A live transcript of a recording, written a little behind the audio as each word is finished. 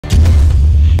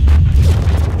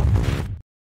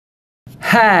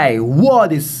Hey,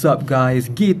 what is up guys?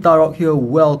 Guitar Rock here,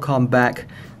 welcome back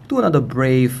to another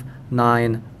Brave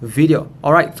 9 video.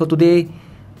 Alright, so today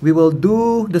we will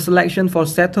do the selection for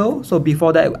Seto. So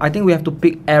before that, I think we have to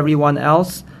pick everyone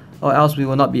else, or else we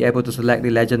will not be able to select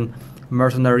the Legend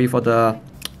Mercenary for the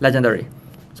Legendary.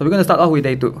 So we're going to start off with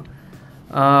day 2.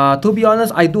 To be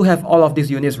honest, I do have all of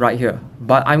these units right here,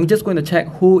 but I'm just going to check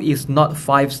who is not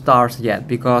 5 stars yet,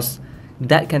 because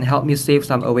that can help me save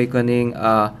some awakening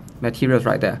materials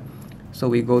right there. So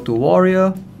we go to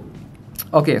warrior.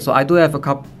 Okay, so I do have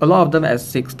a lot of them at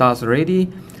 6 stars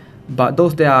already, but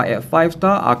those that are at 5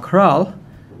 star are Kral.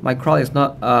 My Kral is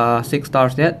not 6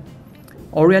 stars yet.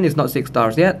 Orion is not 6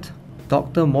 stars yet.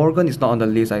 Dr. Morgan is not on the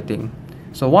list, I think.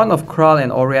 So one of Kral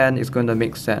and Orion is going to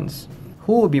make sense.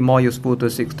 Who would be more useful to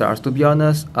 6 stars? To be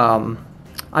honest, I'm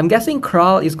guessing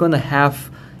Kral is going to have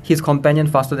his companion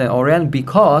faster than Orion,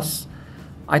 because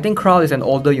I think Kral is an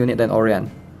older unit than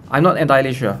Orion. I'm not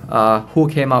entirely sure who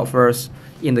came out first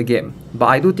in the game, but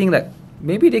I do think that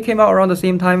maybe they came out around the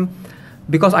same time,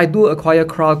 because I do acquire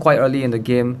Kral quite early in the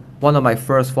game, one of my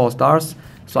first 4 stars,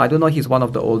 so I do know he's one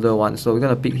of the older ones. So we're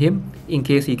gonna pick him in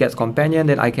case he gets companion,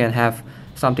 then I can have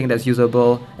something that's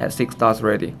usable at 6 stars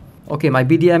already. Okay, my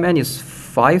BDMN is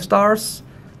 5 stars.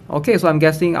 Okay, so I'm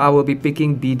guessing I will be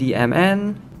picking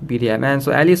BDMN.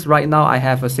 So at least right now I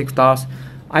have a 6 stars.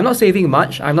 I'm not saving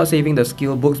much, I'm not saving the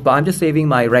skill books, but I'm just saving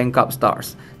my rank up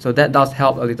stars. So that does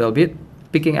help a little bit.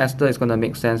 Picking Esther is gonna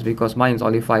make sense because mine is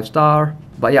only 5 star.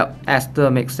 But yeah, Esther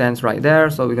makes sense right there,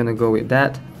 so we're gonna go with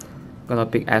that. Gonna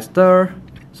pick Esther.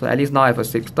 So at least now I have a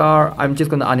 6 star. I'm just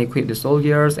gonna unequip the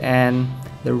soldiers and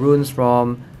the runes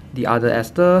from the other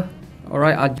Esther.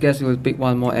 Alright, I guess we'll pick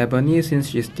one more Ebony since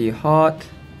she's the hot.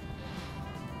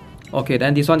 Okay,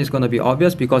 then this one is gonna be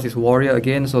obvious because it's warrior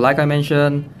again. So like I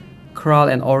mentioned,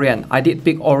 Kral and Orion. I did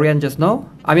pick Orion just now.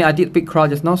 I did pick Kral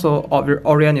just now, so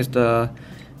Orion is the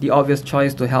obvious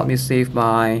choice to help me save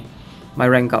my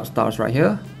rank up stars right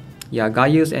here. Yeah,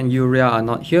 Gaius and Uria are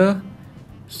not here,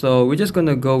 so we're just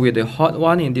gonna go with the hot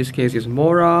one. In this case, is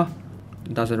Mora.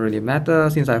 It doesn't really matter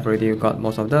since I've already got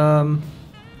most of them.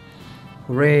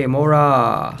 Hooray,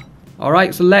 Mora!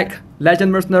 Alright, select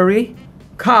Legend Mercenary.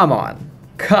 Come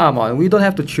on, we don't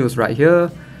have to choose right here.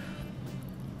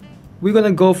 We're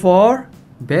gonna go for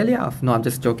Beliaf. No, I'm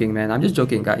just joking, man. I'm just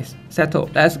joking, guys.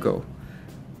 Seto, let's go.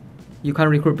 You can't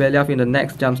recruit Beliaf in the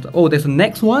next jumpstart. Oh, there's a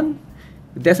next one?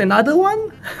 There's another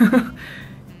one?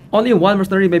 Only one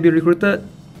mercenary may be recruited.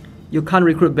 You can't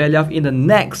recruit Beliaf in the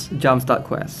next jumpstart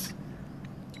quest.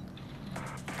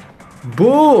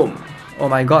 Boom! Oh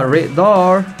my god, red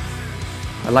door.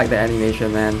 I like the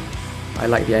animation, man. I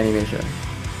like the animation.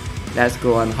 Let's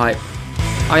go, I'm hyped.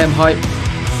 I am hyped.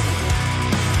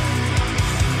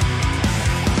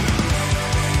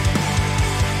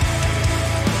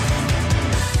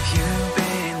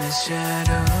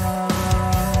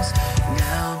 Shadows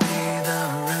now be the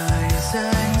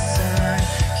rising sun.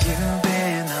 You've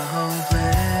been the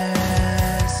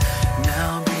hopeless,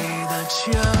 now be the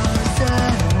chosen.